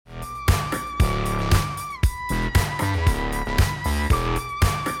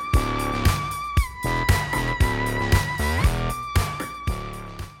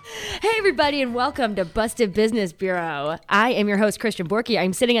everybody, and welcome to Busted Business Bureau. I am your host, Christian Borky.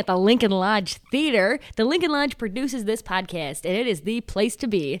 I'm sitting at the Lincoln Lodge Theater. The Lincoln Lodge produces this podcast, and it is the place to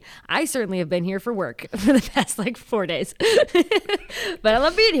be. I certainly have been here for work for the past, 4 days. But I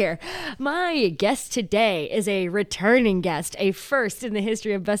love being here. My guest today is a returning guest, a first in the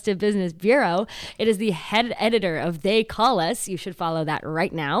history of Busted Business Bureau. It is the head editor of They Call Us. You should follow that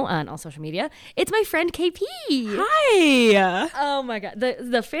right now on all social media. It's my friend KP. Hi. Oh my God.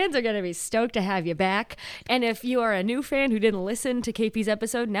 The fans are going to be stoked to have you back. And if you are a new fan who didn't listen to KP's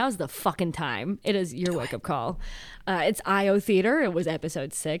episode, now's the fucking time. It is your wake-up call. It's IO Theater. It was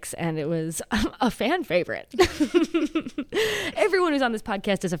episode 6, and it was a fan favorite. Everyone who's on this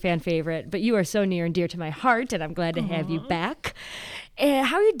podcast is a fan favorite, but you are so near and dear to my heart, and I'm glad to have you back.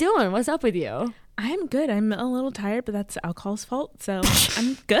 How are you doing? What's up with you? I'm good. I'm a little tired, but that's alcohol's fault, so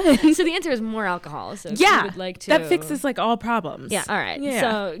I'm good. So the answer is more alcohol. So if yeah, you would like to... that fixes all problems. Yeah, all right. Yeah.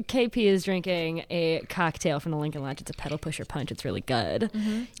 So KP is drinking a cocktail from the Lincoln Lodge. It's a pedal pusher punch. It's really good.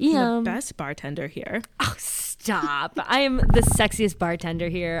 Mm-hmm. Yum. The best bartender here. Oh, stop. I am the sexiest bartender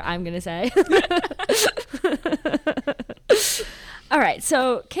here, I'm going to say. All right.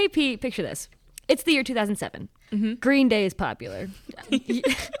 So KP, picture this. It's the year 2007. Mm-hmm. Green Day is popular.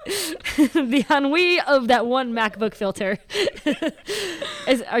 The ennui of that one MacBook filter.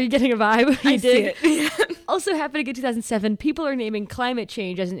 Are you getting a vibe? I see it. Yeah. Also happening in 2007, people are naming climate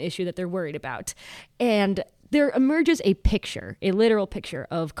change as an issue that they're worried about. And there emerges a picture, a literal picture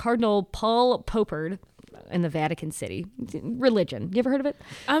of Cardinal Paul Popard in the Vatican City. Religion. You ever heard of it?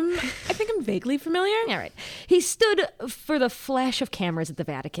 I think I'm vaguely familiar. All right. He stood for the flash of cameras at the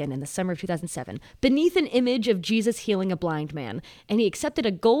Vatican in the summer of 2007 beneath an image of Jesus healing a blind man, and he accepted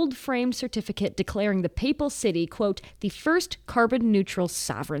a gold-framed certificate declaring the Papal City, quote, the first carbon-neutral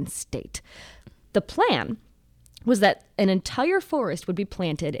sovereign state. The plan was that an entire forest would be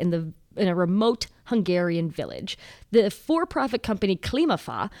planted in a remote Hungarian village. The for-profit company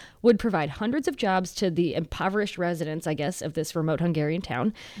Klimafa would provide hundreds of jobs to the impoverished residents, I guess, of this remote Hungarian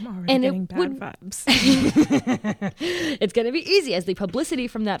town. I'm already getting bad vibes. It's going to be easy, as the publicity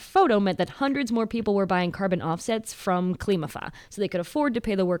from that photo meant that hundreds more people were buying carbon offsets from Klimafa, so they could afford to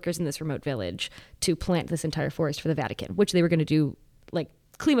pay the workers in this remote village to plant this entire forest for the Vatican, which they were going to do,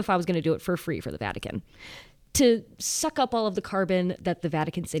 Klimafa was going to do it for free for the Vatican, to suck up all of the carbon that the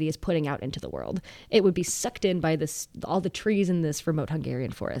Vatican City is putting out into the world. It would be sucked in by all the trees in this remote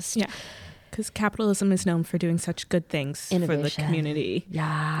Hungarian forest. Yeah, because capitalism is known for doing such good things Innovation. for the community.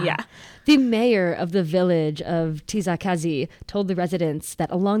 Yeah. The mayor of the village of Tizakazi told the residents that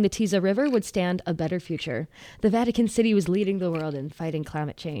along the Tiza River would stand a better future. The Vatican City was leading the world in fighting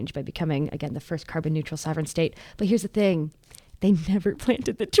climate change by becoming, again, the first carbon-neutral sovereign state. But here's the thing. They never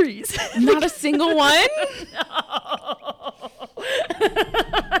planted the trees. Not a single one? No.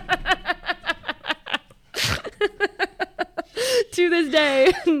 To this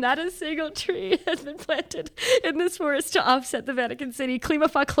day, not a single tree has been planted in this forest to offset the Vatican City.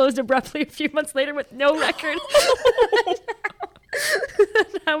 Klimafa closed abruptly a few months later with no record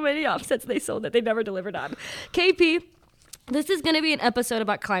how many offsets they sold that they never delivered on. KP, this is going to be an episode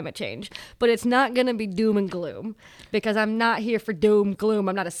about climate change, but it's not going to be doom and gloom, because I'm not here for doom, gloom.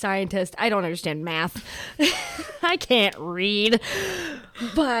 I'm not a scientist. I don't understand math. I can't read.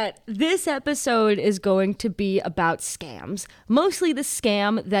 But this episode is going to be about scams, mostly the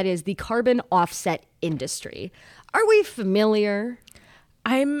scam that is the carbon offset industry. Are we familiar?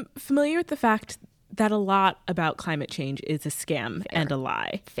 I'm familiar with the fact that a lot about climate change is a scam and a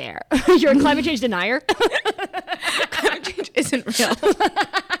lie. Fair. You're a climate change denier? Climate change isn't real.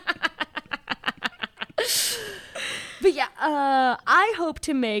 But yeah, I hope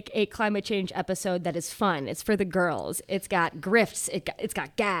to make a climate change episode that is fun. It's for the girls. It's got grifts. It's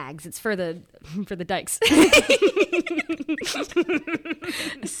got gags. It's for the dykes.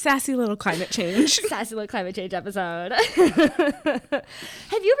 Sassy little climate change. Sassy little climate change episode.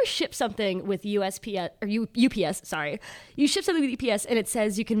 Have you ever shipped something with USPS or UPS? Sorry, you ship something with UPS and it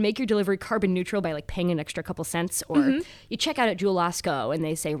says you can make your delivery carbon neutral by paying an extra couple cents, or you check out at Jewel-Osco and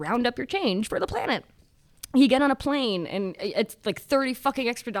they say round up your change for the planet. You get on a plane and it's $30 fucking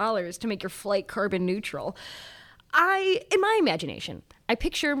extra to make your flight carbon neutral. In my imagination, I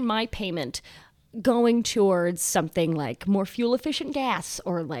picture my payment going towards something like more fuel efficient gas,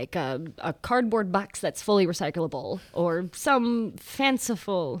 or a cardboard box that's fully recyclable, or some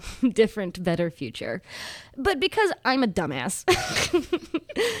fanciful, different, better future. But because I'm a dumbass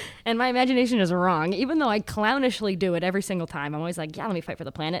and my imagination is wrong, even though I clownishly do it every single time, I'm always like, yeah, let me fight for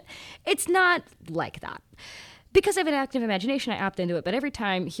the planet. It's not like that. because I have an active imagination, I opt into it. But every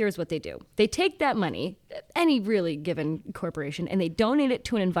time, here's what they do. They take that money, any really given corporation, and they donate it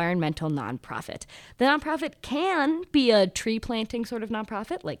to an environmental nonprofit. The nonprofit can be a tree planting sort of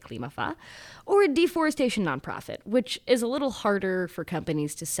nonprofit, like Klimafa, or a deforestation nonprofit, which is a little harder for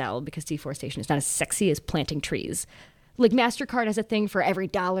companies to sell because deforestation is not as sexy as planting trees. Like MasterCard has a thing for every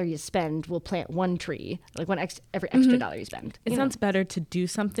dollar you spend, we'll plant one tree. Like every extra dollar you spend. It sounds better to do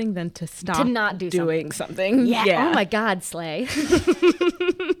something than to stop to not do doing something. Yeah. Oh my God, Slay.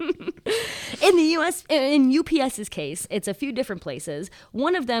 In the U.S., in UPS's case, it's a few different places.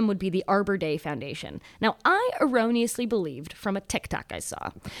 One of them would be the Arbor Day Foundation. Now, I erroneously believed from a TikTok I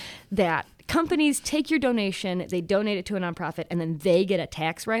saw that companies take your donation, they donate it to a nonprofit, and then they get a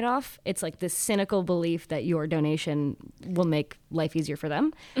tax write-off. It's like this cynical belief that your donation will make life easier for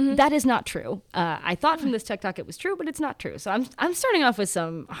them. That is not true. I thought from this TikTok it was true, but it's not true. So I'm starting off with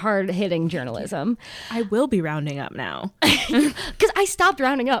some hard-hitting journalism. I will be rounding up now. Because I stopped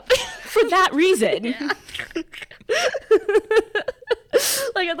rounding up. For that reason.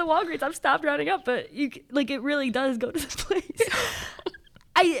 Like at the Walgreens, I've stopped rounding up, but it really does go to the place.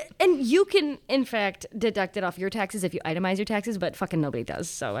 And you can, in fact, deduct it off your taxes if you itemize your taxes, but fucking nobody does.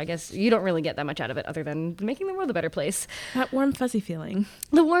 So I guess you don't really get that much out of it other than making the world a better place. That warm, fuzzy feeling.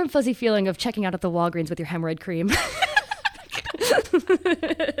 The warm, fuzzy feeling of checking out at the Walgreens with your hemorrhoid cream.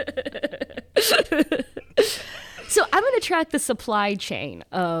 So I'm going to track the supply chain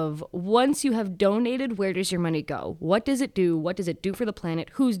of once you have donated, where does your money go? What does it do? What does it do for the planet?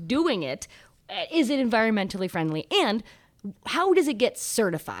 Who's doing it? Is it environmentally friendly? And how does it get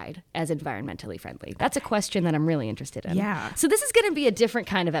certified as environmentally friendly? That's a question that I'm really interested in. Yeah. So this is going to be a different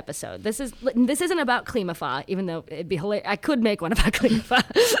kind of episode. This isn't about Klimafa, even though it'd be hilarious. I could make one about Klimafa.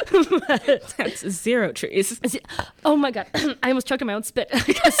 That's 0 trees. Oh my God. I almost choked on my own spit.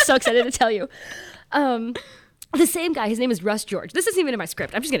 I was so excited to tell you. The same guy, his name is Russ George. This isn't even in my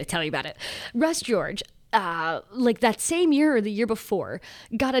script. I'm just going to tell you about it. Russ George, like that same year or the year before,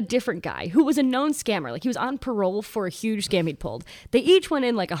 got a different guy who was a known scammer. Like he was on parole for a huge scam he'd pulled. They each went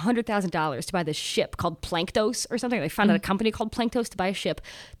in like $100,000 to buy this ship called Planktos or something. They founded a company called Planktos to buy a ship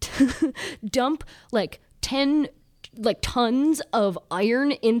to dump like 10 tons of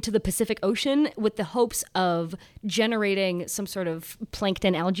iron into the Pacific Ocean with the hopes of generating some sort of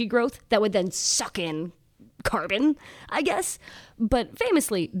plankton algae growth that would then suck in carbon, I guess. But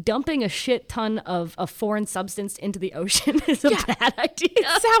famously, dumping a shit ton of a foreign substance into the ocean is a bad idea.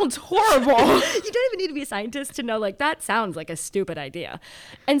 It sounds horrible. You don't even need to be a scientist to know, like, that sounds like a stupid idea.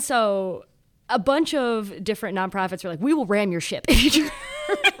 And so a bunch of different nonprofits were like, we will ram your ship if you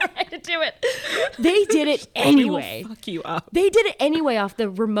try to do it. They did it anyway. We will fuck you up. They did it anyway off the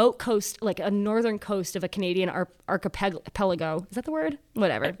remote coast, like a northern coast of a Canadian archipelago. Is that the word?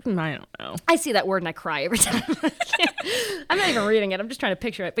 Whatever. I don't know. I see that word and I cry every time. I'm not even reading it. I'm just trying to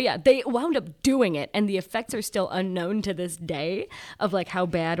picture it. But yeah, they wound up doing it, and the effects are still unknown to this day of like how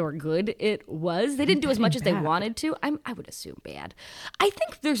bad or good it was. They didn't do as much as they wanted to. I would assume bad. I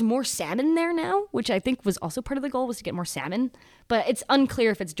think there's more salmon there now, which I think was also part of the goal, was to get more salmon. But it's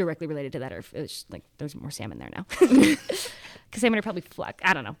unclear if it's directly related to that or if it's just, like there's more salmon there now. Because salmon are probably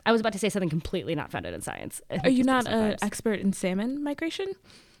I don't know. I was about to say something completely not founded in science. Are you not an expert in salmon migration?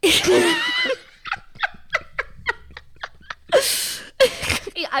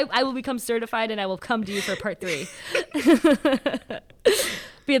 I will become certified and I will come to you for part 3.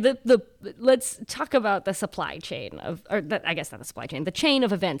 But yeah, let's talk about the supply chain I guess not the supply chain, the chain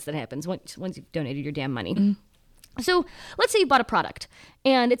of events that happens once you've donated your damn money. Mm. So let's say you bought a product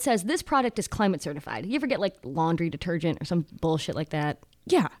and it says this product is climate certified. You ever get like laundry detergent or some bullshit like that?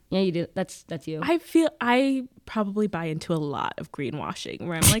 Yeah. Yeah, you do. That's you. I probably buy into a lot of greenwashing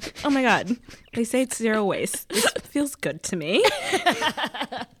where I'm like, oh my God, they say it's 0 waste. This feels good to me.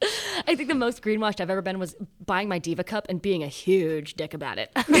 I think the most greenwashed I've ever been was buying my Diva cup and being a huge dick about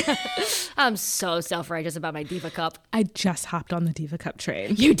it. I'm so self-righteous about my Diva cup. I just hopped on the Diva cup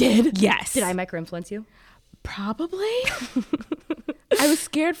train. You did? Yes. Did I micro-influence you? Probably. I was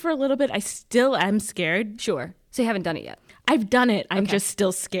scared for a little bit. I still am scared. Sure. So you haven't done it yet? I've done it. I'm just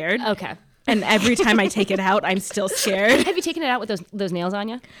still scared. Okay. And every time I take it out, I'm still scared. Have you taken it out with those nails on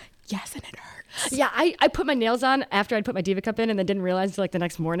you? Yes, and it hurts. Yeah, I put my nails on after I'd put my Diva cup in and then didn't realize until like the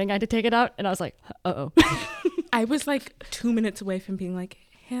nenext morning I had to take it out. And I was like, uh-oh. I was like 2 minutes away from being like,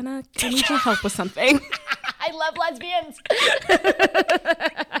 Hannah, I need your help with something. I love lesbians.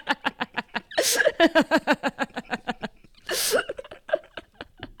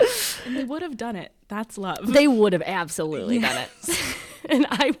 And they would have done it. That's love. They would have absolutely done it. And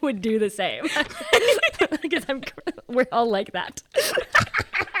I would do the same. Because we're all like that.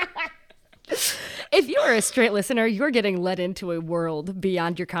 If you are a straight listener, you're getting led into a world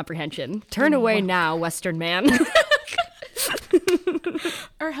beyond your comprehension. Turn away now, Western man.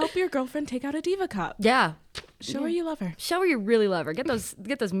 Or help your girlfriend take out a Diva cup. Yeah. Show her you love her. Show her you really love her. Get those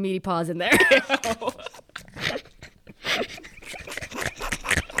meaty paws in there.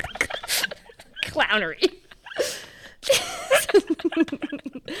 Clownery.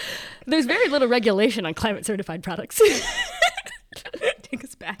 There's very little regulation on climate certified products. Take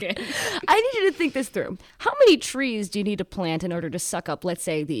us back in. I need you to think this through. How many trees do you need to plant in order to suck up, let's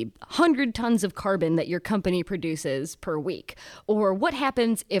say, the 100 tons of carbon that your company produces per week? Or what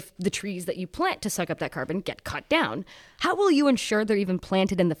happens if the trees that you plant to suck up that carbon get cut down? How will you ensure they're even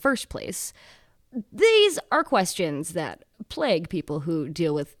planted in the first place? These are questions that plague people who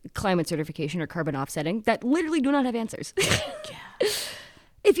deal with climate certification or carbon offsetting that literally do not have answers. Yeah.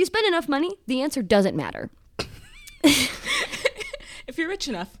 If you spend enough money, the answer doesn't matter. If you're rich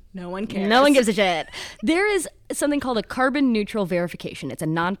enough, no one cares. No one gives a shit. There is something called a carbon neutral verification. It's a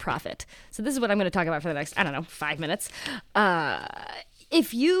nonprofit. So this is what I'm going to talk about for the next, 5 minutes.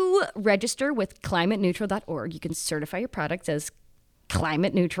 If you register with climateneutral.org, you can certify your products as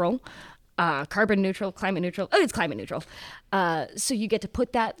climate neutral. Carbon neutral, climate neutral. Oh, it's climate neutral. So you get to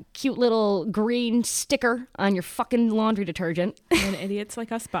put that cute little green sticker on your fucking laundry detergent. And idiots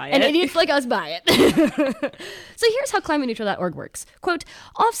like us buy it. And idiots like us buy it. So here's how climateneutral.org works. Quote,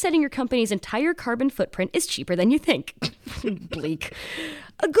 offsetting your company's entire carbon footprint is cheaper than you think. Bleak.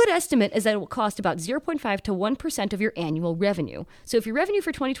 A good estimate is that it will cost about 0.5 to 1% of your annual revenue. So if your revenue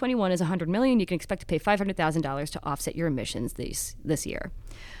for 2021 is $100 million, you can expect to pay $500,000 to offset your emissions this year.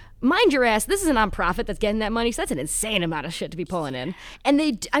 Mind your ass, this is a nonprofit that's getting that money, so that's an insane amount of shit to be pulling in. And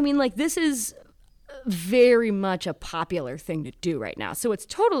this is very much a popular thing to do right now. So it's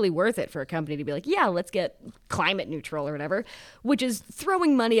totally worth it for a company to be like, yeah, let's get climate neutral or whatever, which is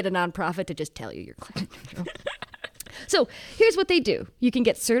throwing money at a nonprofit to just tell you you're climate neutral. So here's what they do. You can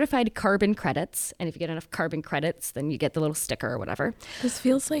get certified carbon credits, and if you get enough carbon credits, then you get the little sticker or whatever. This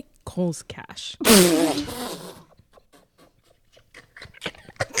feels like Kohl's Cash.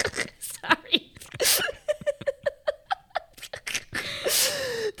 Sorry.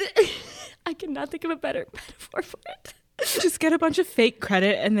 I cannot think of a better metaphor for it. Just get a bunch of fake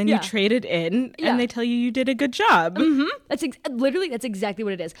credit and then you trade it in and they tell you did a good job. Mm-hmm. That's exactly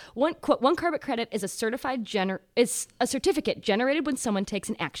what it is. One carbon credit is a certificate generated when someone takes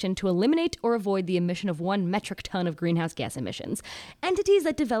an action to eliminate or avoid the emission of 1 metric ton of greenhouse gas emissions. Entities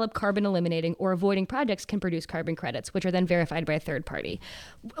that develop carbon eliminating or avoiding projects can produce carbon credits, which are then verified by a third party.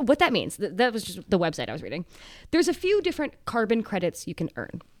 What that means, that was just the website I was reading. There's a few different carbon credits you can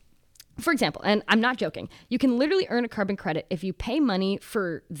earn. For example, and I'm not joking, you can literally earn a carbon credit if you pay money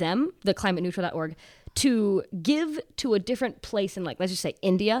for them, the climateneutral.org, to give to a different place in, like, let's just say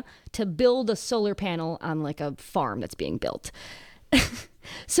India, to build a solar panel on like a farm that's being built.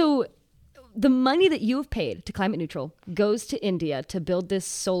 So the money that you have paid to Climate Neutral goes to India to build this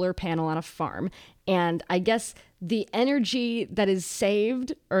solar panel on a farm. And I guess the energy that is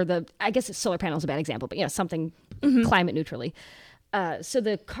saved, I guess solar panel is a bad example, but something climate neutrally. So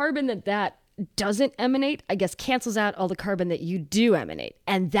the carbon that doesn't emanate, I guess, cancels out all the carbon that you do emanate.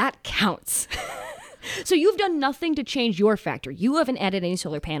 And that counts. So you've done nothing to change your factor. You haven't added any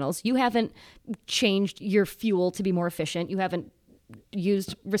solar panels. You haven't changed your fuel to be more efficient. You haven't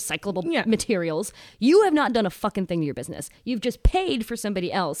used recyclable materials. You have not done a fucking thing to your business. You've just paid for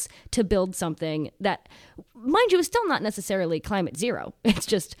somebody else to build something that, mind you, is still not necessarily climate zero. It's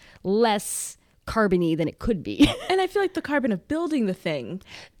just less carbony than it could be. And I feel like the carbon of building the thing.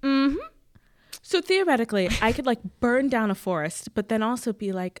 Mm-hmm. So theoretically, I could burn down a forest, but then also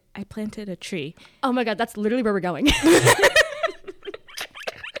be like, I planted a tree. Oh my God, that's literally where we're going.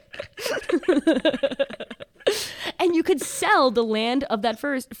 And you could sell the land of that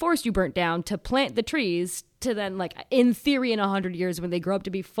forest you burnt down to plant the trees to then, in theory, in 100 years when they grow up to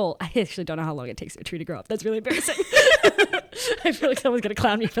be full. I actually don't know how long it takes a tree to grow up. That's really embarrassing. I feel like someone's going to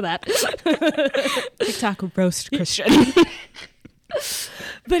clown me for that. TikTok roast Christian.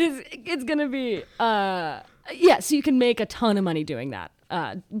 But it's going to be, so you can make a ton of money doing that.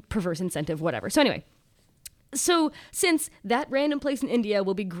 Perverse incentive, whatever. So anyway. So since that random place in India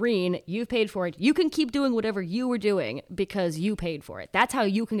will be green, you've paid for it, you can keep doing whatever you were doing because you paid for it. That's how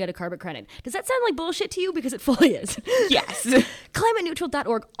you can get a carbon credit. Does that sound like bullshit to you? Because it fully is. Yes.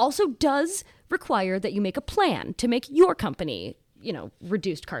 ClimateNeutral.org also does require that you make a plan to make your company,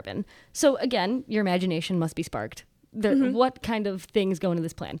 reduced carbon. So again, your imagination must be sparked. What kind of things go into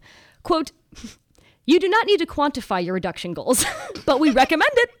this plan? Quote, you do not need to quantify your reduction goals, but we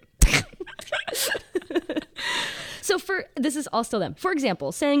recommend it. So this is all still them. For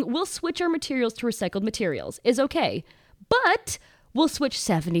example, saying we'll switch our materials to recycled materials is okay, but we'll switch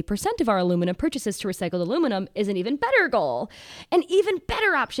 70% of our aluminum purchases to recycled aluminum is an even better goal. An even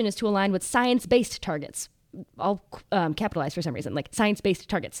better option is to align with science-based targets. I'll capitalize for some reason, like science-based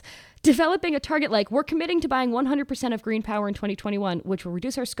targets. Developing a target like we're committing to buying 100% of green power in 2021, which will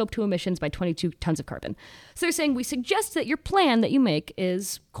reduce our scope 2 emissions by 22 tons of carbon. So they're saying we suggest that your plan that you make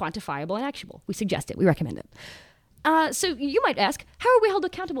is quantifiable and actionable. We suggest it. We recommend it. So you might ask, how are we held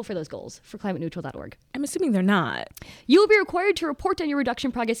accountable for those goals for climateneutral.org? I'm assuming they're not. You will be required to report on your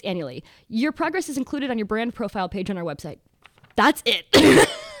reduction progress annually. Your progress is included on your brand profile page on our website. That's it.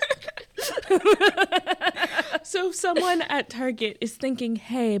 So if someone at Target is thinking,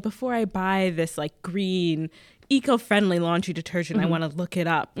 hey, before I buy this like green, eco-friendly laundry detergent, I want to look it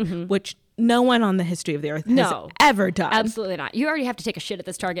up, which no one on the history of the earth has ever done. Absolutely not. You already have to take a shit at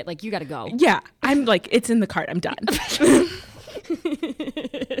this Target. Like, you got to go. Yeah. I'm like, it's in the cart. I'm done.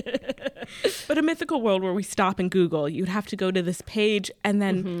 But a mythical world where we stop and Google, you'd have to go to this page and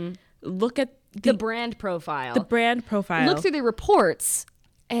then look at the brand profile. The brand profile. Look through the reports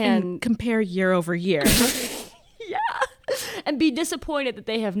and compare year over year. Yeah. And be disappointed that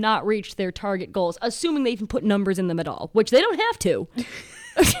they have not reached their target goals, assuming they even put numbers in them at all, which they don't have to.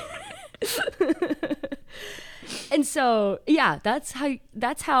 And so, yeah, that's how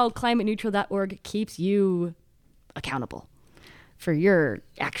climateneutral.org keeps you accountable for your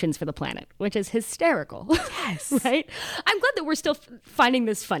actions for the planet, which is hysterical. Yes. Right? I'm glad that we're still finding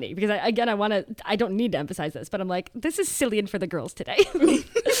this funny because, I don't need to emphasize this, but I'm like, this is silly and for the girls today.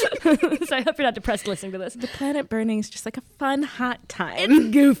 So I hope you're not depressed listening to this. The planet burning is just like a fun, hot time. It's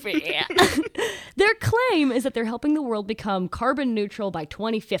goofy. Their claim is that they're helping the world become carbon neutral by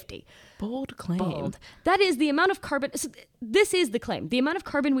 2050. Bold claim. Bold. That is the amount of carbon. So this is the claim. The amount of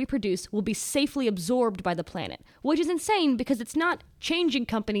carbon we produce will be safely absorbed by the planet, which is insane because it's not changing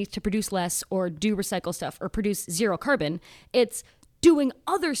companies to produce less or do recycle stuff or produce zero carbon. It's doing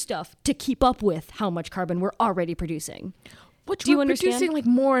other stuff to keep up with how much carbon we're already producing. Which do you we're understand? producing like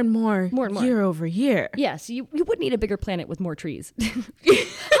more and more year over year. Yes, you would need a bigger planet with more trees. How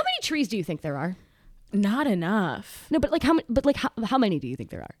many trees do you think there are? Not enough. No, but how many do you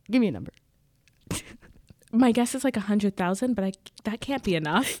think there are? Give me a number. My guess is like 100,000, but that can't be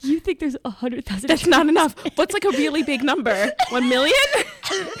enough. You think there's 100,000? That's not enough. What's like a really big number? 1 million?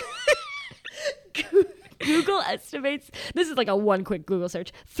 Google estimates, this is like a one quick Google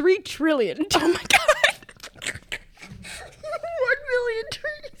search, 3 trillion. Oh my God. 1 million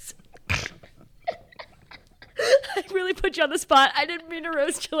trees. I really put you on the spot. I didn't mean to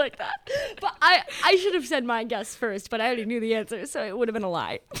roast you like that. But I should have said my guess first, but I already knew the answer, so it would have been a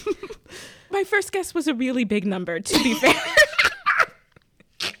lie. My first guess was a really big number, to be fair.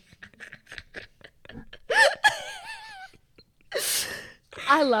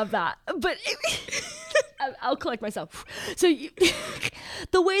 I love that. But I'll collect myself. So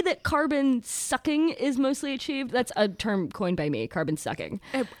the way that carbon sucking is mostly achieved, that's a term coined by me, carbon sucking.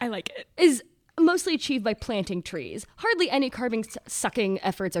 I like it. Is mostly achieved by planting trees. Hardly any carbon sucking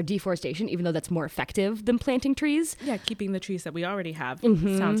efforts are deforestation, even though that's more effective than planting trees. Yeah, keeping the trees that we already have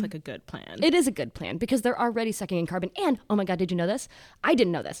sounds like a good plan. It is a good plan because they're already sucking in carbon. And, oh my God, did you know this? I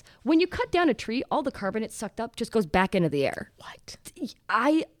didn't know this. When you cut down a tree, all the carbon it's sucked up just goes back into the air. What?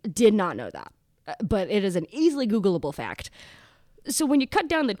 I did not know that, but it is an easily Googleable fact. So when you cut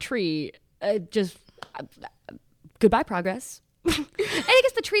down the tree, goodbye progress. And I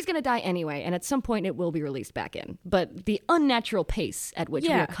guess the tree's going to die anyway, and at some point it will be released back in. But the unnatural pace at which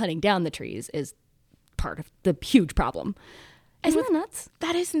we are cutting down the trees is part of the huge problem. Isn't that nuts?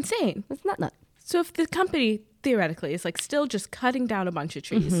 That is insane. It's not nuts. So if the company, theoretically, is like still just cutting down a bunch of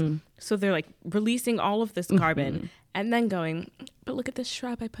trees, so they're like releasing all of this carbon and then going, but look at this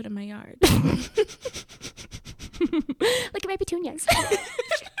shrub I put in my yard. Look at my petunias.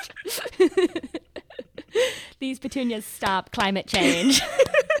 These petunias stop climate change.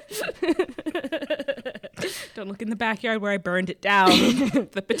 Don't look in the backyard where I burned it down.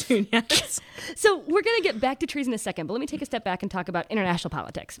 The petunias. So we're going to get back to trees in a second, but let me take a step back and talk about international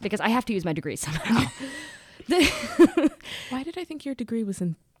politics because I have to use my degree somehow. Why did I think your degree was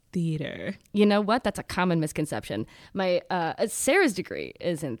in theater? You know what? That's a common misconception. My Sarah's degree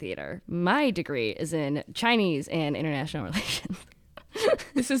is in theater. My degree is in Chinese and international relations.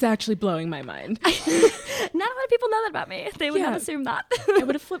 This is actually blowing my mind. Not a lot of people know that about me. They would not assume that. I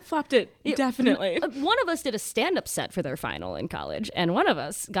would have flip-flopped it, definitely. One of us did a stand-up set for their final in college, and one of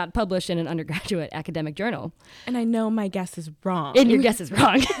us got published in an undergraduate academic journal. And I know my guess is wrong. And your guess is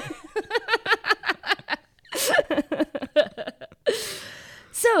wrong.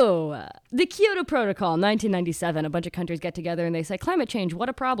 So So, the Kyoto Protocol, 1997, a bunch of countries get together and they say, climate change, what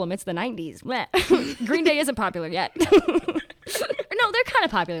a problem, it's the 90s. Meh. Green Day isn't popular yet. No, they're kind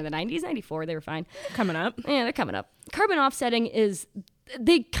of popular in the 90s, 94, they were fine. Coming up. Yeah, they're coming up. Carbon offsetting is,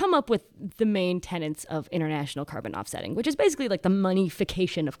 they come up with the main tenets of international carbon offsetting, which is basically like the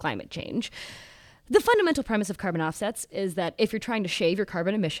moneyfication of climate change. The fundamental premise of carbon offsets is that if you're trying to shave your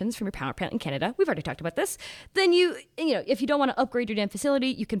carbon emissions from your power plant in Canada, we've already talked about this, then you know, if you don't want to upgrade your damn facility,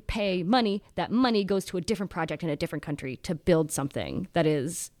 you can pay money. That money goes to a different project in a different country to build something that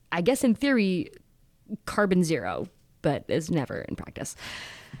is, I guess in theory, carbon zero, but is never in practice.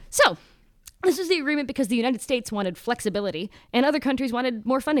 So, this was the agreement because the United States wanted flexibility and other countries wanted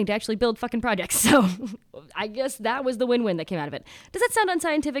more funding to actually build fucking projects. So I guess that was the win-win that came out of it. Does that sound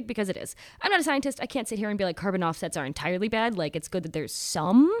unscientific? Because it is. I'm not a scientist. I can't sit here and be like carbon offsets are entirely bad. Like, it's good that there's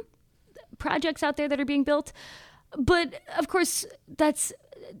some projects out there that are being built. But of course, that's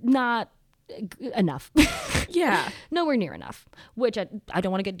not enough. Yeah. Nowhere near enough, which I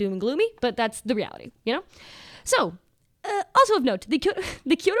don't want to get doom and gloomy, but that's the reality, you know? So, also of note, the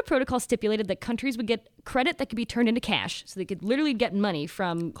Kyoto Protocol stipulated that countries would get credit that could be turned into cash, so they could literally get money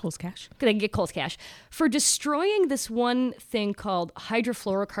from Coal's cash. They could get coal's cash for destroying this one thing called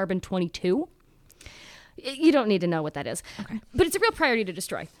hydrofluorocarbon-22. You don't need to know what that is, okay, but it's a real priority to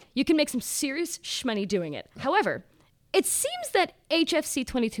destroy. You can make some serious shmoney doing it. However, it seems that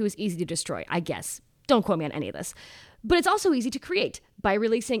HFC-22 is easy to destroy, I guess. Don't quote me on any of this. But it's also easy to create by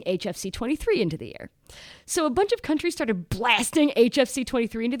releasing HFC-23 into the air. So a bunch of countries started blasting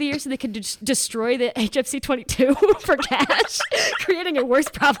HFC-23 into the air so they could destroy the HFC-22 for cash, creating a worse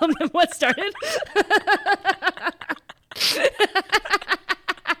problem than what started.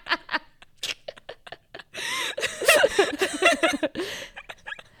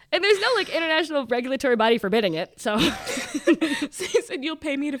 And there's no, like, international regulatory body forbidding it, so. So you said you'll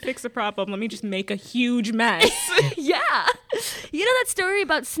pay me to fix a problem. Let me just make a huge mess. Yeah. You know that story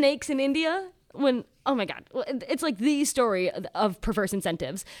about snakes in India? When, oh my God, it's like the story of perverse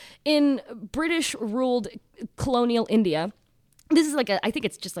incentives. In British-ruled colonial India, this is like I think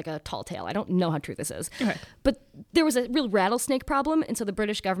it's just like a tall tale. I don't know how true this is. Okay. But there was a real rattlesnake problem. And so the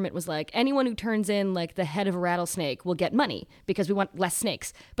British government was like, anyone who turns in like the head of a rattlesnake will get money because we want less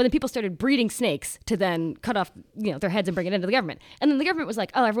snakes. But then people started breeding snakes to then cut off, you know, their heads and bring it into the government. And then the government was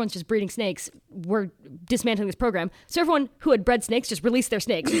like, oh, everyone's just breeding snakes. We're dismantling this program. So everyone who had bred snakes just released their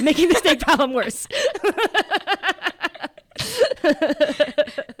snakes, making the snake problem worse.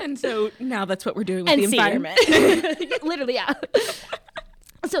 And so now that's what we're doing with the environment. Literally, yeah.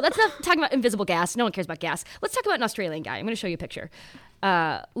 So that's not talking about invisible gas. No one cares about gas. Let's talk about an Australian guy. I'm going to show you a picture.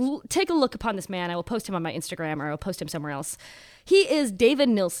 Take a look upon this man. I will post him on my Instagram, or I will post him somewhere else. He is David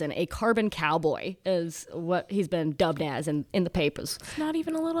Nilsson, a carbon cowboy, is what he's been dubbed as in the papers. It's not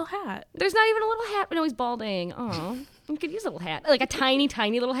even a little hat. There's not even a little hat. No, he's balding. Oh, you could use a little hat. Like a tiny,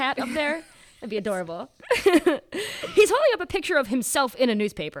 tiny little hat up there. That'd be adorable. He's holding up a picture of himself in a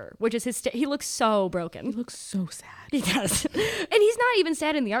newspaper, which is his. He looks so broken. He looks so sad. He does. And he's not even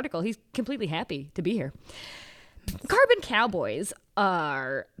sad in the article. He's completely happy to be here. Carbon cowboys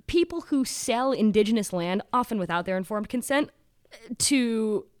are people who sell indigenous land, often without their informed consent,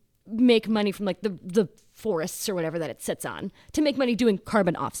 to make money from like the forests or whatever that it sits on, to make money doing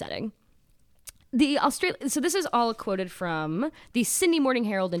carbon offsetting. So this is all quoted from the Sydney Morning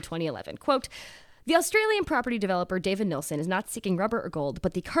Herald in 2011. Quote, the Australian property developer David Nilsson is not seeking rubber or gold,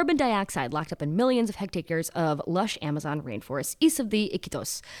 but the carbon dioxide locked up in millions of hectares of lush Amazon rainforests east of the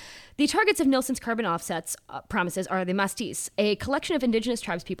Iquitos. The targets of Nilsson's carbon offsets promises are the Mastis, a collection of indigenous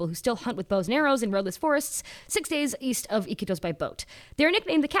tribespeople who still hunt with bows and arrows in roadless forests 6 days east of Iquitos by boat. They are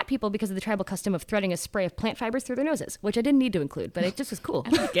nicknamed the cat people because of the tribal custom of threading a spray of plant fibers through their noses, which I didn't need to include, but it just was cool. I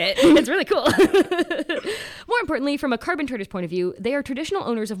like it. It's really cool. More importantly, from a carbon trader's point of view, they are traditional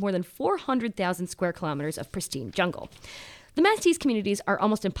owners of more than 400,000 square kilometers of pristine jungle. The Mastis communities are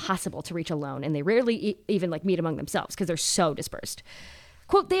almost impossible to reach alone, and they rarely even meet among themselves because they're so dispersed.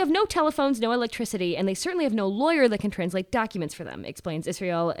 Quote, they have no telephones, no electricity, and they certainly have no lawyer that can translate documents for them, explains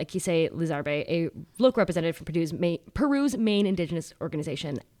Israel Akise Lizarbe, a local representative from Peru's main indigenous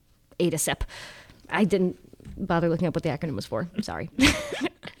organization, ADASEP. I didn't bother looking up what the acronym was for. I'm sorry.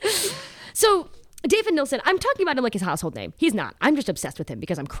 So, David Nilsson, I'm talking about him like his household name. He's not. I'm just obsessed with him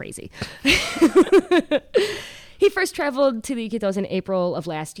because I'm crazy. He first traveled to the Iquitos in April of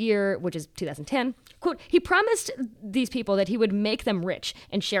last year, which is 2010. Quote, he promised these people that he would make them rich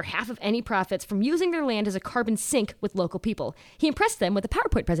and share half of any profits from using their land as a carbon sink with local people. He impressed them with a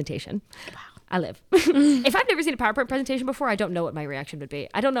PowerPoint presentation. Wow. I live. If I've never seen a PowerPoint presentation before, I don't know what my reaction would be.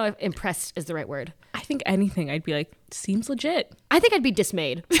 I don't know if impressed is the right word. I think anything, I'd be like, seems legit. I think I'd be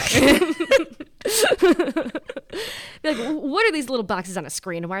dismayed. Like, what are these little boxes on a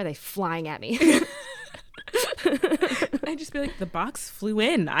screen and why are they flying at me? I'd just be like, the box flew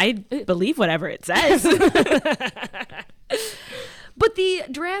in. I believe whatever it says. But the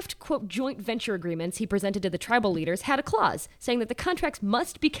draft, quote, joint venture agreements he presented to the tribal leaders had a clause saying that the contracts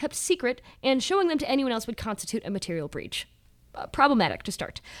must be kept secret and showing them to anyone else would constitute a material breach. Problematic to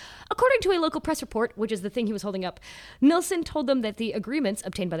start. According to a local press report, which is the thing he was holding up, Nilsen told them that the agreements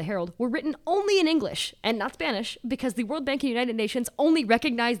obtained by the Herald were written only in English and not Spanish because the World Bank and United Nations only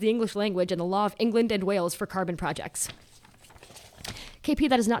recognize the English language and the law of England and Wales for carbon projects. KP,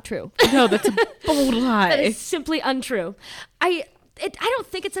 that is not true. No, that's a bold lie. That is simply untrue. I don't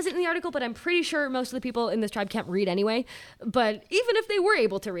think it says it in the article, but I'm pretty sure most of the people in this tribe can't read anyway. But even if they were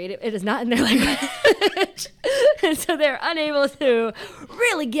able to read it, it is not in their language. And so they're unable to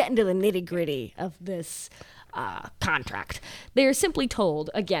really get into the nitty-gritty of this contract. They are simply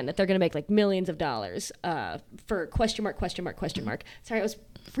told, again, that they're going to make like millions of dollars for question mark. Sorry, I was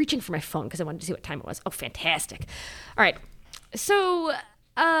reaching for my phone because I wanted to see what time it was. Oh, fantastic. All right. So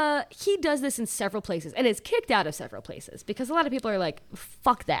he does this in several places and is kicked out of several places because a lot of people are like,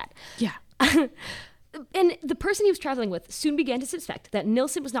 fuck that. Yeah. And the person he was traveling with soon began to suspect that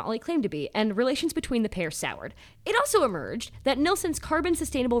Nilsen was not all he claimed to be, and relations between the pair soured. It also emerged that Nilsen's Carbon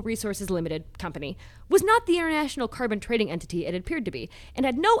Sustainable Resources Limited company was not the international carbon trading entity it appeared to be, and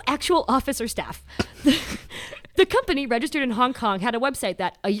had no actual office or staff. The company, registered in Hong Kong, had a website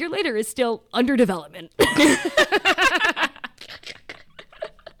that, a year later, is still under development.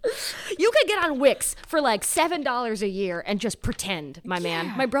 You could get on Wix for like $7 a year and just pretend, my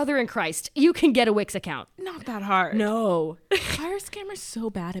man. My brother in Christ, you can get a Wix account. Not that hard. No. Why are scammers so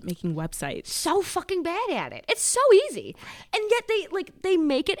bad at making websites? So fucking bad at it. It's so easy. And yet they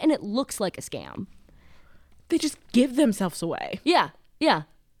make it and it looks like a scam. They just give themselves away. Yeah.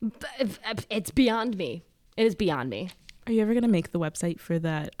 It's beyond me. It is beyond me. Are you ever going to make the website for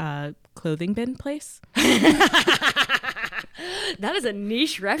that clothing bin place? That is a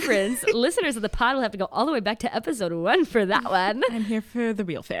niche reference. Listeners of the pod will have to go all the way back to episode 1 for that one. I'm here for the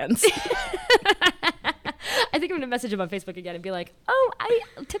real fans. I think I'm going to message him on Facebook again and be like, oh, I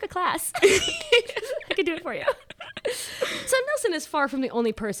took a class. I can do it for you. So Nilsen is far from the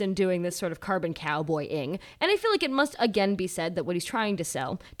only person doing this sort of carbon cowboying. And I feel like it must again be said that what he's trying to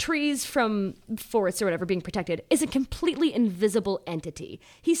sell, trees from forests or whatever being protected, is a completely invisible entity.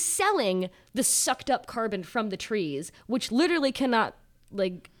 He's selling the sucked up carbon from the trees, which literally cannot,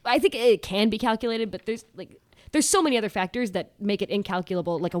 I think it can be calculated, but there's so many other factors that make it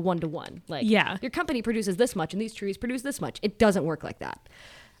incalculable, like a 1-to-1. Your company produces this much and these trees produce this much. It doesn't work like that.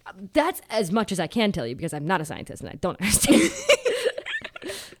 That's as much as I can tell you because I'm not a scientist and I don't understand.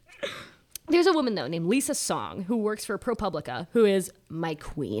 There's a woman, though, named Lisa Song, who works for ProPublica, who is my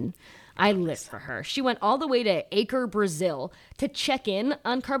queen. I live for her. She went all the way to Acre, Brazil to check in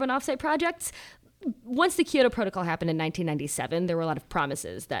on carbon offset projects. Once the Kyoto Protocol happened in 1997, there were a lot of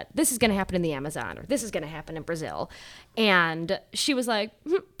promises that this is going to happen in the Amazon or this is going to happen in Brazil. And she was like,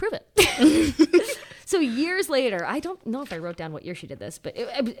 prove it. So years later, I don't know if I wrote down what year she did this, but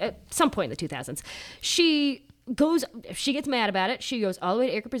at some point in the 2000s, she gets mad about it. She goes all the way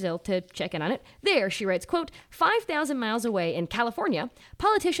to Acre, Brazil to check in on it. There, she writes, quote, 5,000 miles away in California,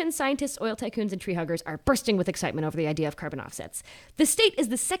 politicians, scientists, oil tycoons, and tree huggers are bursting with excitement over the idea of carbon offsets. The state is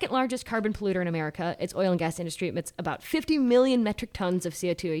the second largest carbon polluter in America. Its oil and gas industry emits about 50 million metric tons of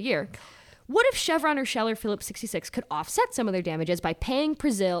CO2 a year. What if Chevron or Shell or Phillips 66 could offset some of their damages by paying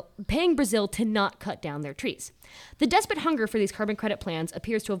Brazil to not cut down their trees? The desperate hunger for these carbon credit plans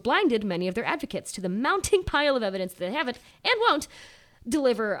appears to have blinded many of their advocates to the mounting pile of evidence that they haven't and won't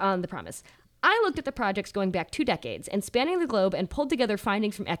deliver on the promise. I looked at the projects going back 2 decades and spanning the globe and pulled together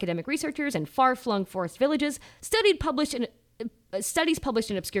findings from academic researchers in far-flung forest villages, studies published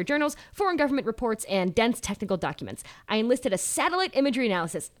in obscure journals, foreign government reports, and dense technical documents. I enlisted a satellite imagery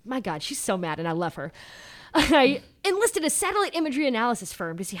analysis. My God, she's so mad, and I love her. I enlisted a satellite imagery analysis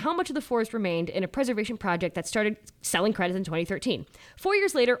firm to see how much of the forest remained in a preservation project that started selling credits in 2013. 4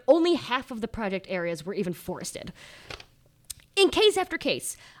 years later, only half of the project areas were even forested. In case after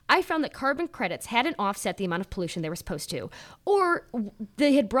case, I found that carbon credits hadn't offset the amount of pollution they were supposed to, or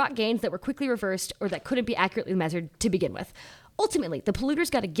they had brought gains that were quickly reversed or that couldn't be accurately measured to begin with. Ultimately, the polluters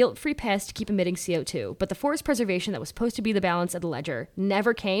got a guilt-free pass to keep emitting CO2, but the forest preservation that was supposed to be the balance of the ledger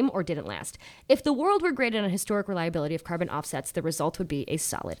never came or didn't last. If the world were graded on historic reliability of carbon offsets, the result would be a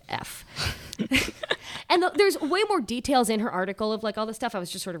solid F. And there's way more details in her article of like all this stuff. I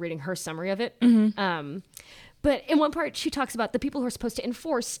was just sort of reading her summary of it. But in one part, she talks about the people who are supposed to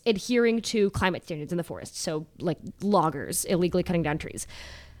enforce adhering to climate standards in the forest. So like loggers illegally cutting down trees.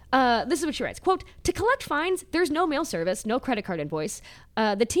 This is what she writes, quote, "To collect fines, there's no mail service, no credit card invoice.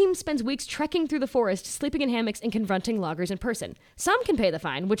 The team spends weeks trekking through the forest, sleeping in hammocks, and confronting loggers in person. Some can pay the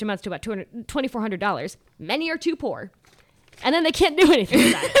fine, which amounts to about $2,400. Many are too poor. And then they can't do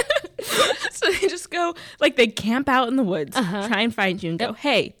anything about it." So they just go, like they camp out in the woods, try and find you and go,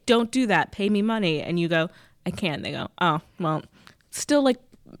 hey, don't do that. Pay me money. And you go, I can't. They go, oh, well, still like,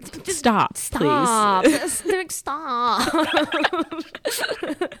 stop, please. They're like, stop.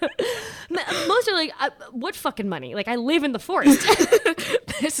 Most are like, what fucking money? Like, I live in the forest.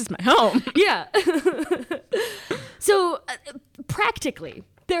 This is my home. Yeah. So, practically,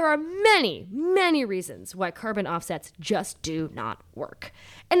 there are many, many reasons why carbon offsets just do not work.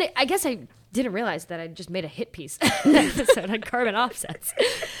 And I guess I didn't realize that I just made a hit piece episode on carbon offsets.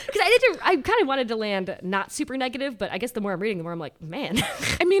 Because I kind of wanted to land not super negative, but I guess the more I'm reading, the more I'm like, man.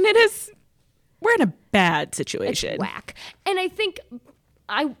 I mean, we're in a bad situation. It's whack. And I think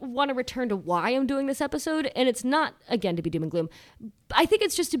I want to return to why I'm doing this episode. And it's not, again, to be doom and gloom. I think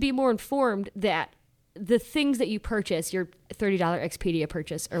it's just to be more informed that the things that you purchase, your $30 Expedia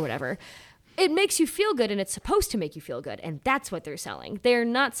purchase or whatever, it makes you feel good, and it's supposed to make you feel good, and that's what they're selling. They're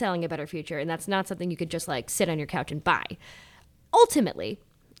not selling a better future, and that's not something you could just like sit on your couch and buy. Ultimately,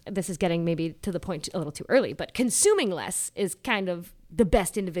 this is getting maybe to the point a little too early, but consuming less is kind of the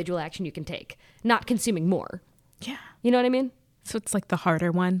best individual action you can take, not consuming more. Yeah. You know what I mean? So it's like the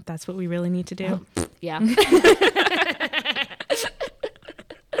harder one. That's what we really need to do. Yeah.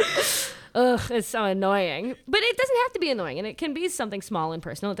 Ugh, it's so annoying. But it doesn't have to be annoying, and it can be something small and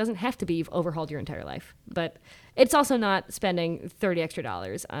personal. It doesn't have to be you've overhauled your entire life. But it's also not spending $30 extra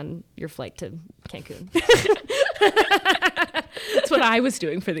on your flight to Cancun. That's what I was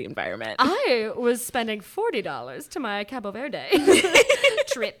doing for the environment. I was spending $40 to my Cabo Verde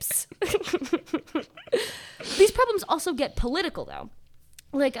trips. These problems also get political, though.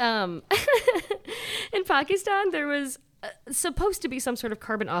 Like, in Pakistan, there was supposed to be some sort of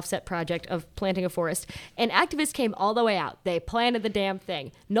carbon offset project of planting a forest, and activists came all the way out. They planted the damn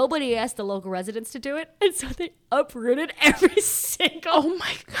thing. Nobody asked the local residents to do it, and so they uprooted every single. Oh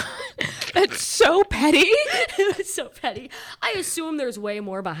my god, that's so petty. It was so petty. I assume there's way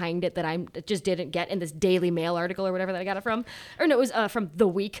more behind it that I just didn't get in this Daily Mail article or whatever that I got it from. Or no, it was from The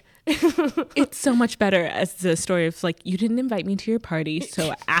Week. It's so much better as the story of like, you didn't invite me to your party,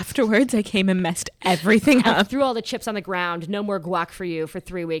 so afterwards I came and messed everything up. I threw all the chips on the ground. No more guac for you for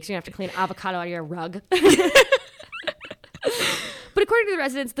 3 weeks. You're gonna have to clean avocado out of your rug. But according to the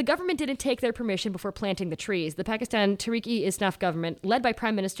residents, the government didn't take their permission before planting the trees. The Pakistan Tehreek-e-Insaf government, led by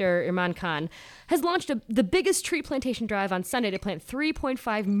Prime Minister Imran Khan, has launched the biggest tree plantation drive on Sunday to plant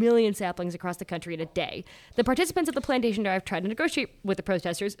 3.5 million saplings across the country in a day. The participants at the plantation drive tried to negotiate with the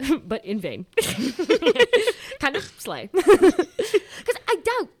protesters, but in vain. Kind of slay. Because I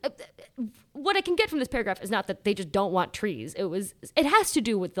doubt... what I can get from this paragraph is not that they just don't want trees. It has to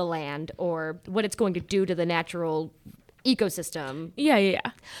do with the land or what it's going to do to the natural ecosystem. Yeah.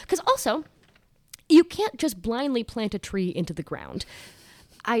 Because also, you can't just blindly plant a tree into the ground.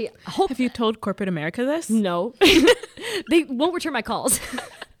 I hope... Have you told corporate America this? No. They won't return my calls.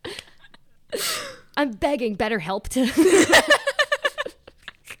 I'm begging BetterHelp to...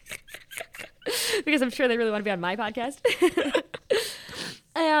 because I'm sure they really want to be on my podcast.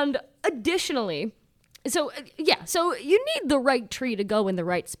 And additionally... So you need the right tree to go in the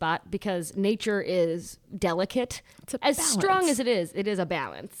right spot because nature is delicate. It's a as balance. Strong as it is a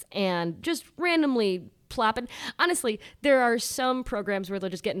balance. And just randomly plop it. Honestly, there are some programs where they'll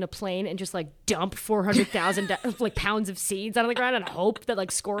just get in a plane and just like dump 400,000 like pounds of seeds on the ground and hope that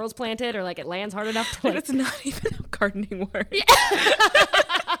like squirrels plant it or like it lands hard enough to like... It's not even how gardening works. Yeah.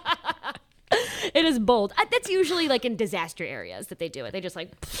 It is bold. That's usually like in disaster areas that they do it. They just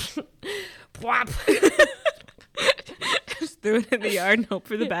like, plop. Just throw it in the yard and hope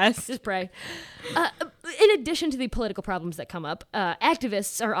for the best. Just pray. In addition to the political problems that come up,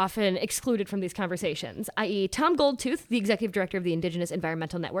 activists are often excluded from these conversations, i.e. Tom Goldtooth, the executive director of the Indigenous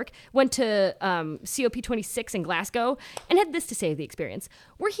Environmental Network, went to COP26 in Glasgow and had this to say of the experience.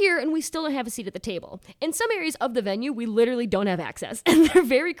 We're here and we still don't have a seat at the table. In some areas of the venue, we literally don't have access, and they're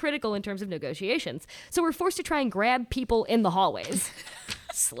very critical in terms of negotiations. So we're forced to try and grab people in the hallways.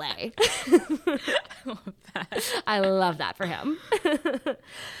 Slay. I love that. I love that for him.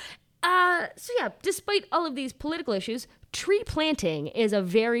 So yeah, despite all of these political issues, tree planting is a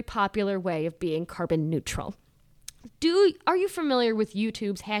very popular way of being carbon neutral. Are you familiar with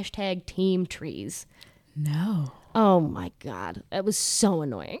YouTube's hashtag Team Trees? No. Oh my God, that was so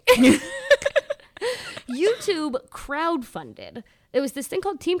annoying. YouTube crowdfunded. It was this thing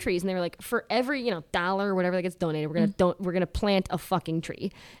called Team Trees, and they were like, for every dollar or whatever that gets donated, we're gonna plant a fucking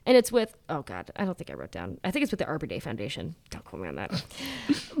tree. And it's with, oh God, I don't think I wrote down. I think it's with the Arbor Day Foundation. Don't quote me on that.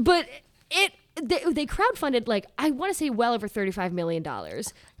 But they crowdfunded, like, I want to say well over $35 million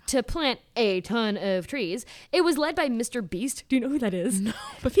to plant a ton of trees. It was led by Mr. Beast. Do you know who that is? No.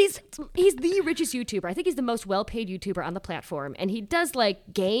 But he's the richest YouTuber. I think he's the most well-paid YouTuber on the platform. And he does,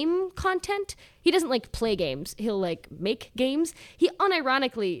 like, game content. He doesn't, like, play games. He'll, like, make games. He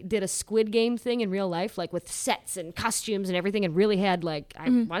unironically did a Squid Game thing in real life, like, with sets and costumes and everything, and really had, like, I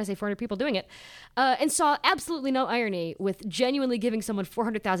want to say 400 people doing it. And saw absolutely no irony with genuinely giving someone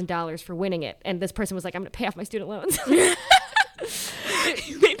 $400,000 for winning it. And this person was like, I'm going to pay off my student loans.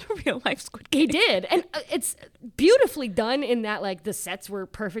 You made a real life Squid Game. He did. And it's beautifully done in that, like, the sets were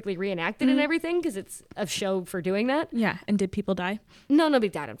perfectly reenacted and everything, because it's a show for doing that. Yeah. And did people die? No, nobody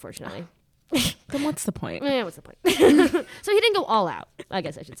died, unfortunately. Then what's the point? What's the point? So he didn't go all out, I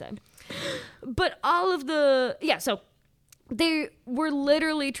guess I should say. But all of so they were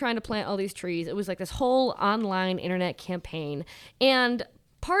literally trying to plant all these trees. It was like this whole online internet campaign. And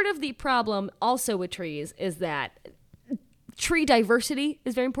part of the problem also with trees is that tree diversity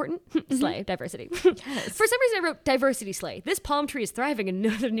is very important. Slay, diversity. Yes. For some reason I wrote diversity slay. This palm tree is thriving in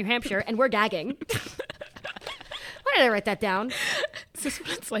northern New Hampshire and we're gagging. Why did I write that down? Is this what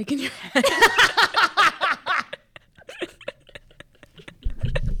it's like in your head?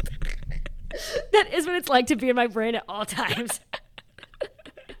 That is what it's like to be in my brain at all times.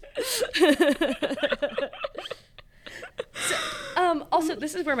 Also,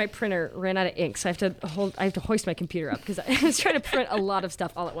 this is where my printer ran out of ink, so I have to hoist my computer up because I was trying to print a lot of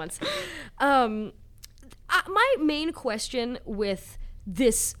stuff all at once. My main question with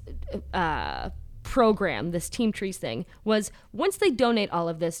this program, this Team Trees thing, was once they donate all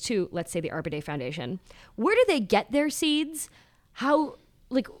of this to, let's say, the Arbor Day Foundation, where do they get their seeds?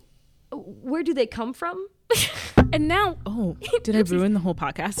 Where do they come from? And now, did I ruin the whole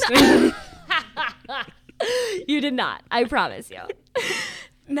podcast? You did not. I promise you.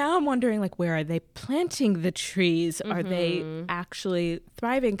 Now I'm wondering, like, where are they planting the trees? Are they actually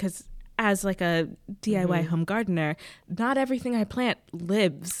thriving? Because as like a DIY home gardener, not everything I plant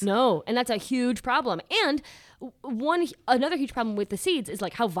lives. No, and that's a huge problem. And another huge problem with the seeds is,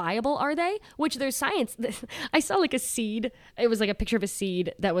 like, how viable are they? Which there's science. I saw, like, a seed. It was like a picture of a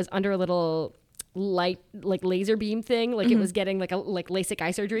seed that was under a little light, like, laser beam thing. Like it was getting like LASIK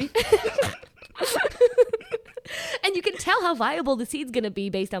eye surgery. And you can tell how viable the seed's gonna be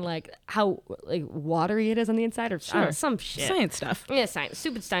based on, like, how, like, watery it is on the inside, or some shit. Science stuff. Yeah,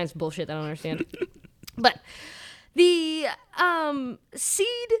 stupid science bullshit that I don't understand. But the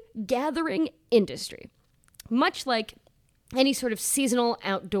seed gathering industry, much like any sort of seasonal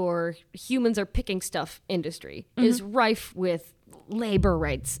outdoor humans are picking stuff industry, is rife with labor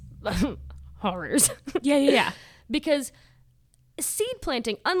rights horrors. Yeah. Because seed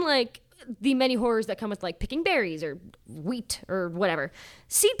planting, unlike the many horrors that come with, like, picking berries or wheat or whatever,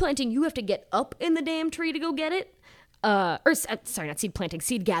 seed planting, you have to get up in the damn tree to go get it. Sorry, not seed planting,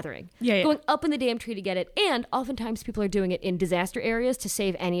 seed gathering. Yeah. Going up in the damn tree to get it. And oftentimes people are doing it in disaster areas to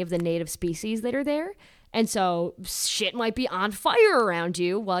save any of the native species that are there. And so shit might be on fire around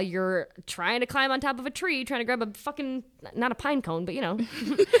you while you're trying to climb on top of a tree, trying to grab a fucking, not a pine cone, but,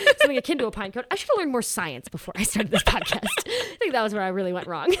 something akin to a pine cone. I should have learned more science before I started this podcast. I think that was where I really went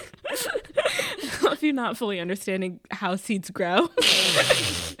wrong. If you're not fully understanding how seeds grow.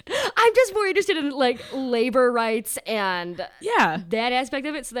 I'm just more interested in, like, labor rights and that aspect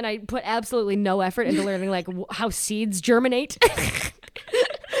of it. So then I put absolutely no effort into learning, like, how seeds germinate.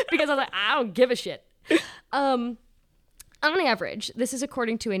 Because I was like, I don't give a shit. On average, this is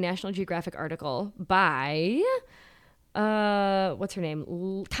according to a National Geographic article by, what's her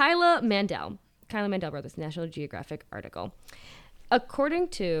name? Kyla Mandel. Kyla Mandel wrote this National Geographic article. According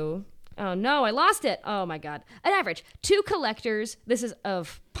to, oh no, I lost it. Oh my God. On average, 2 collectors, this is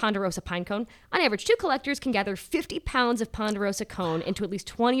of ponderosa pine cone. On average, 2 collectors can gather 50 pounds of ponderosa cone into at least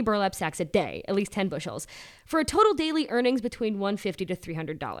 20 burlap sacks a day, at least 10 bushels, for a total daily earnings between $150 to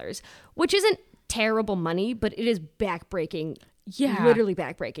 $300, which isn't terrible money, but it is backbreaking, literally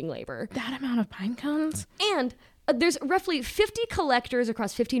backbreaking labor. That amount of pine cones? And There's roughly 50 collectors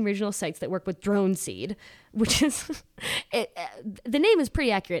across 15 regional sites that work with drone seed, which is the name is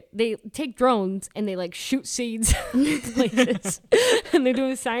pretty accurate. They take drones and they like shoot seeds places, and they're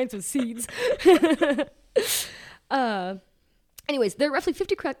doing science with seeds. Anyways, there are roughly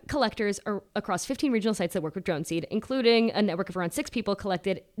 50 collectors across 15 regional sites that work with drone seed, including a network of around 6 people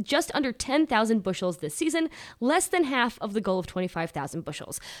collected just under 10,000 bushels this season, less than half of the goal of 25,000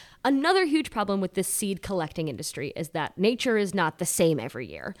 bushels. Another huge problem with this seed collecting industry is that nature is not the same every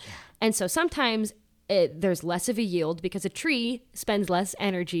year. And so sometimes there's less of a yield because a tree spends less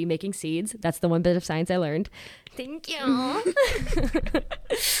energy making seeds. That's the one bit of science I learned. Thank you.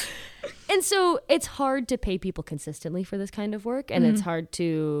 And so it's hard to pay people consistently for this kind of work, and it's hard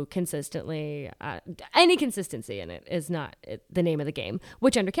to consistently, any consistency in it is not the name of the game,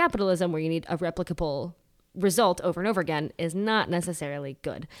 which under capitalism, where you need a replicable result over and over again, is not necessarily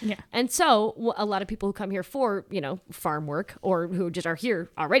good. Yeah. And so a lot of people who come here for, farm work, or who just are here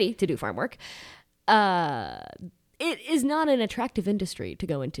already to do farm work, it is not an attractive industry to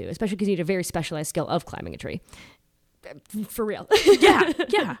go into, especially because you need a very specialized skill of climbing a tree. For real. Yeah.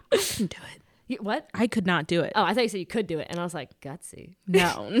 I couldn't do it. What? I could not do it. Oh, I thought you said you could do it. And I was like, gutsy.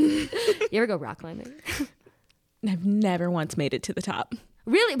 No. You ever go rock climbing? I've never once made it to the top.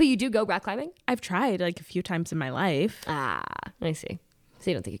 Really? But you do go rock climbing? I've tried like a few times in my life. Ah, I see.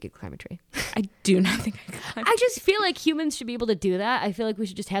 So you don't think you could climb a tree? I do not think I could. I just feel like humans should be able to do that. I feel like we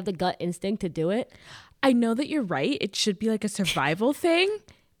should just have the gut instinct to do it. I know that you're right. It should be like a survival thing.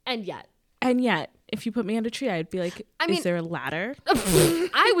 And yet, if you put me on a tree, I'd be like, is there a ladder?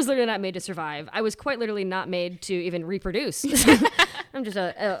 I was literally not made to survive. I was quite literally not made to even reproduce. I'm just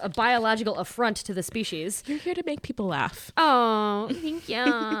a biological affront to the species. You're here to make people laugh. Oh, thank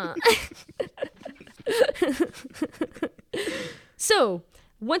you. So,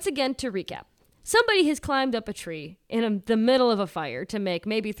 once again, to recap. Somebody has climbed up a tree in the middle of a fire to make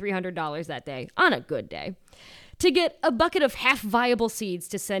maybe $300 that day, on a good day, to get a bucket of half-viable seeds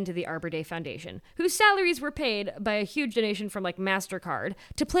to send to the Arbor Day Foundation, whose salaries were paid by a huge donation from, MasterCard,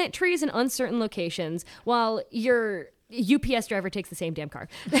 to plant trees in uncertain locations while your UPS driver takes the same damn car.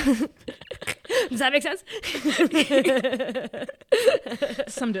 Does that make sense?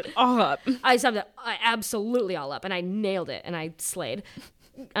 Summed it all up. I summed it absolutely all up, and I nailed it, and I slayed.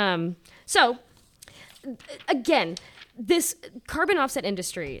 So, again, this carbon offset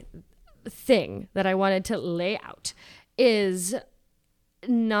industry thing that I wanted to lay out is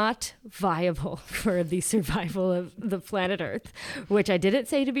not viable for the survival of the planet Earth, which I didn't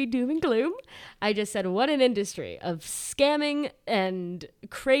say to be doom and gloom. I just said, what an industry of scamming and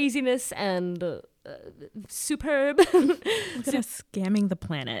craziness and superb. Look at us scamming the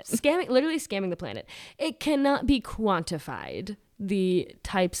planet. Literally scamming the planet. It cannot be quantified, the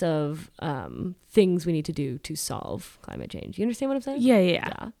types of things we need to do to solve climate change. You understand what I'm saying?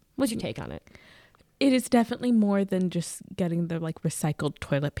 Yeah. What's your take on it? It is definitely more than just getting the recycled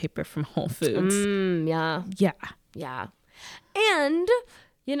toilet paper from Whole Foods. Yeah. And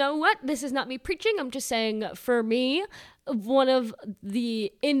you know what? This is not me preaching. I'm just saying, for me, one of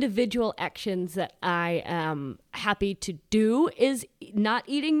the individual actions that I am happy to do is not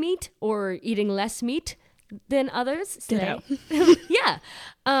eating meat or eating less meat than others. Ditto. Yeah.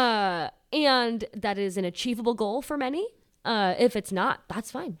 And that is an achievable goal for many. If it's not, that's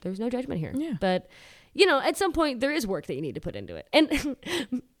fine. There's no judgment here. Yeah. But, at some point, there is work that you need to put into it. And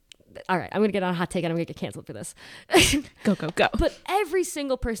all right, I'm going to get on a hot take and I'm going to get canceled for this. Go. But every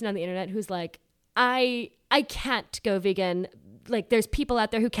single person on the internet who's like, I can't go vegan. Like, there's people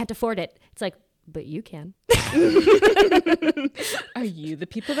out there who can't afford it. It's like, but you can. Are you the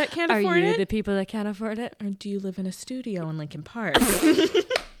people that can't afford it? Are you the people that can't afford it? Or do you live in a studio in Lincoln Park?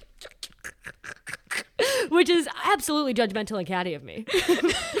 Which is absolutely judgmental and catty of me.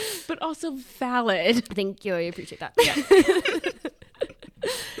 But also valid. Thank you. I appreciate that. Yeah.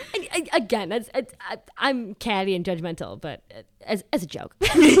 And again, I'm catty and judgmental, but as a joke.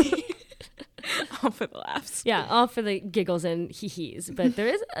 All for the laughs. Yeah, all for the giggles and hee-hees. But there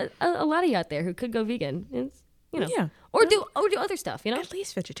is a lot of you out there who could go vegan. It's, Yeah. Or do other stuff, At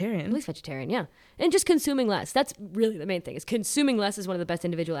least vegetarian. At least vegetarian, yeah. And just consuming less. That's really the main thing. Is consuming less is one of the best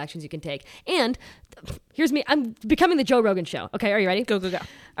individual actions you can take. And here's me. I'm becoming the Joe Rogan show. Okay, are you ready? Go. All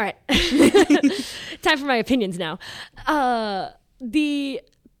right. Time for my opinions now. The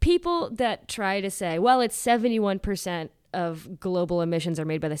people that try to say, well, it's 71% of global emissions are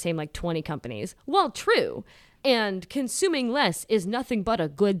made by the same 20 companies. Well, true. And consuming less is nothing but a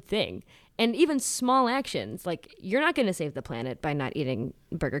good thing. And even small actions, you're not going to save the planet by not eating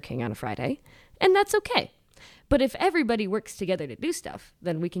Burger King on a Friday. And that's okay. But if everybody works together to do stuff,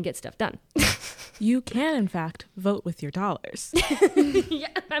 then we can get stuff done. You can, in fact, vote with your dollars. Yeah,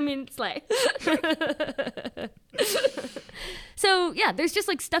 I mean, slay. So, yeah, there's just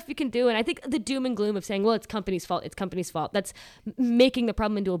like stuff you can do. And I think the doom and gloom of saying, well, it's company's fault, that's making the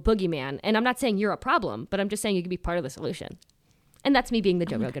problem into a boogeyman. And I'm not saying you're a problem, but I'm just saying you can be part of the solution. And that's me being the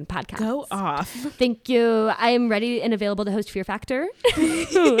Joe Rogan podcast. Go off. Thank you. I am ready and available to host Fear Factor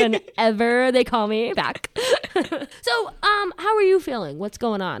whenever they call me back. So, how are you feeling? What's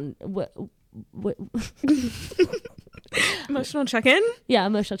going on? What? Emotional check-in? Yeah,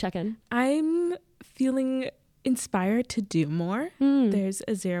 emotional check-in. I'm feeling inspired to do more. There's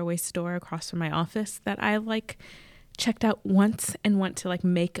a zero waste store across from my office that I checked out once and want to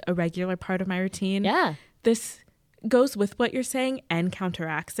make a regular part of my routine. Yeah. This goes with what you're saying and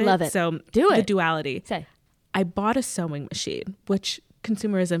counteracts it. Love it. So Do it. The duality. Say. I bought a sewing machine, which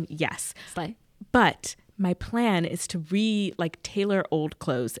consumerism, yes. Slay. But my plan is to tailor old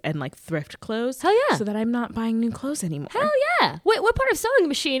clothes and thrift clothes. Hell yeah. So that I'm not buying new clothes anymore. Hell yeah. Wait, what part of sewing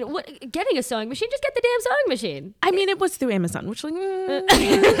machine? Getting a sewing machine? Just get the damn sewing machine. I mean, it was through Amazon, which All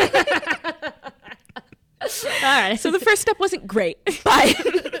right. So the first step wasn't great. But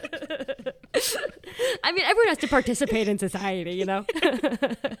I mean, everyone has to participate in society, you know?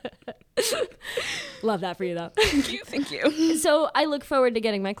 Love that for you, though. Thank you. So I look forward to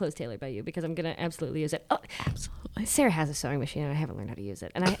getting my clothes tailored by you because I'm going to absolutely use it. Oh, Absolutely. Sarah has a sewing machine and I haven't learned how to use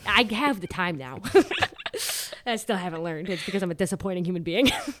it. And I have the time now. I still haven't learned. It's because I'm a disappointing human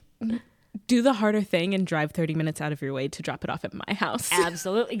being. Do the harder thing and drive 30 minutes out of your way to drop it off at my house.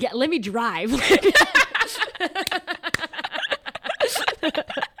 Absolutely. Yeah, let me drive.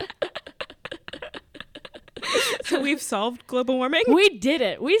 So we've solved global warming? We did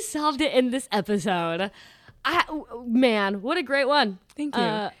it. We solved it in this episode. Man, what a great one. Thank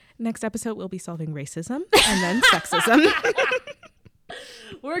you. Next episode, we'll be solving racism and then sexism.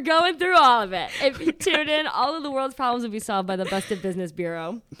 We're going through all of it. If you tune in, all of the world's problems will be solved by the Busted Business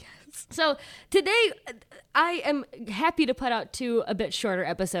Bureau. Yes. So today, I am happy to put out 2 a bit shorter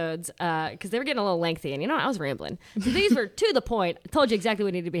episodes because they were getting a little lengthy. And I was rambling. So these were to the point. I told you exactly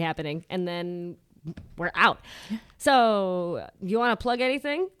what needed to be happening. And then we're out. Yeah. So you want to plug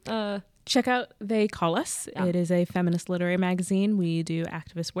anything? Check out They Call Us. Yeah. It is a feminist literary magazine. We do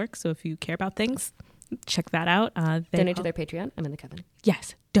activist work. So if you care about things, check that out. Donate to their Patreon. I'm in the coven.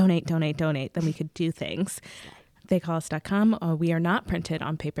 Yes. Donate. Then we could do things. Theycalluscom. We are not printed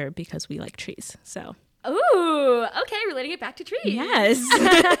on paper because we like trees. So. Ooh, okay. Relating it back to trees. Yes.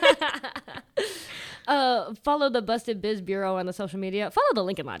 Follow the Busted Biz Bureau on the social media. Follow the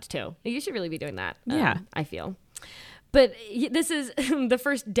Lincoln Lodge too. You should really be doing that. Yeah. I feel. But this is the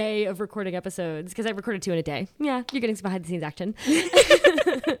first day of recording episodes because I recorded 2 in a day. Yeah, you're getting some behind the scenes action.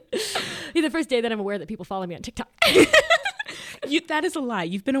 The first day that I'm aware that people follow me on TikTok. That is a lie.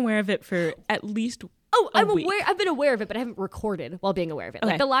 You've been aware of it for at least aware. I've been aware of it, but I haven't recorded while being aware of it.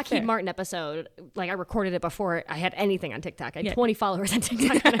 Okay, like the Lockheed fair. Martin episode, I recorded it before I had anything on TikTok. I had 20 followers on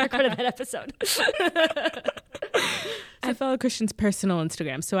TikTok when I recorded that episode. I follow Christian's personal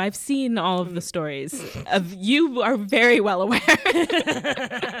Instagram, so I've seen all of the stories of you are very well aware.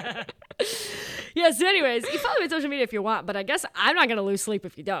 Yeah, so anyways, you follow me on social media if you want, but I guess I'm not going to lose sleep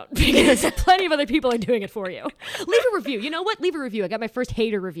if you don't because plenty of other people are doing it for you. Leave a review. You know what? Leave a review. I got my first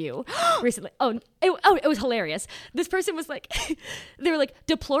hater review recently. It was hilarious. This person was like, they were like,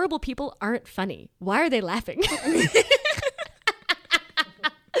 deplorable people aren't funny. Why are they laughing?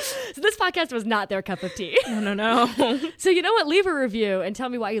 So this podcast was not their cup of tea. No. So you know what? Leave a review and tell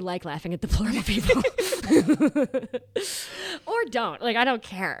me why you like laughing at deplorable people. Or don't. I don't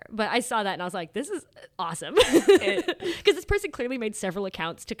care. But I saw that and I was like, this is awesome. Because this person clearly made several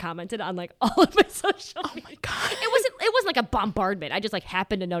accounts to comment it on all of my social media. Oh my God. It wasn't like a bombardment. I just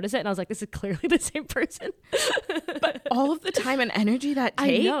happened to notice it and I was like, this is clearly the same person. But all of the time and energy that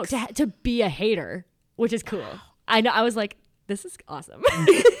takes. I know. To be a hater, which is cool. I know. I was like, this is awesome.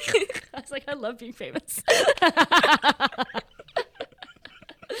 I was like, I love being famous.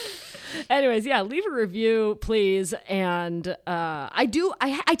 Anyways, yeah, leave a review, please. And I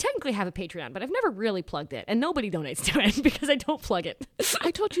technically have a Patreon, but I've never really plugged it. And nobody donates to it because I don't plug it.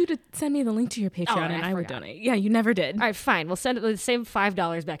 I told you to send me the link to your Patreon and I would donate. Yeah, you never did. All right, fine. We'll send it the same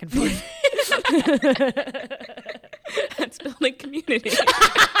 $5 back and forth. That's building community.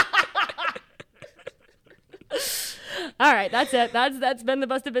 All right, that's it. That's been the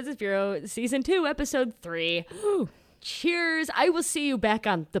Busted Business Bureau Season 2, Episode 3. Ooh. Cheers. I will see you back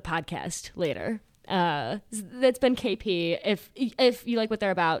on the podcast later. That's been KP. If you like what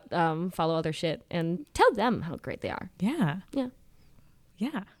they're about, follow other shit and tell them how great they are. Yeah. Yeah.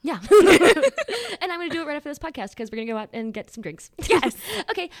 Yeah. Yeah. And I'm going to do it right after this podcast because we're going to go out and get some drinks. Yes.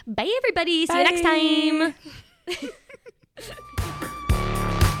 Okay. Bye, everybody. See Bye. you next time.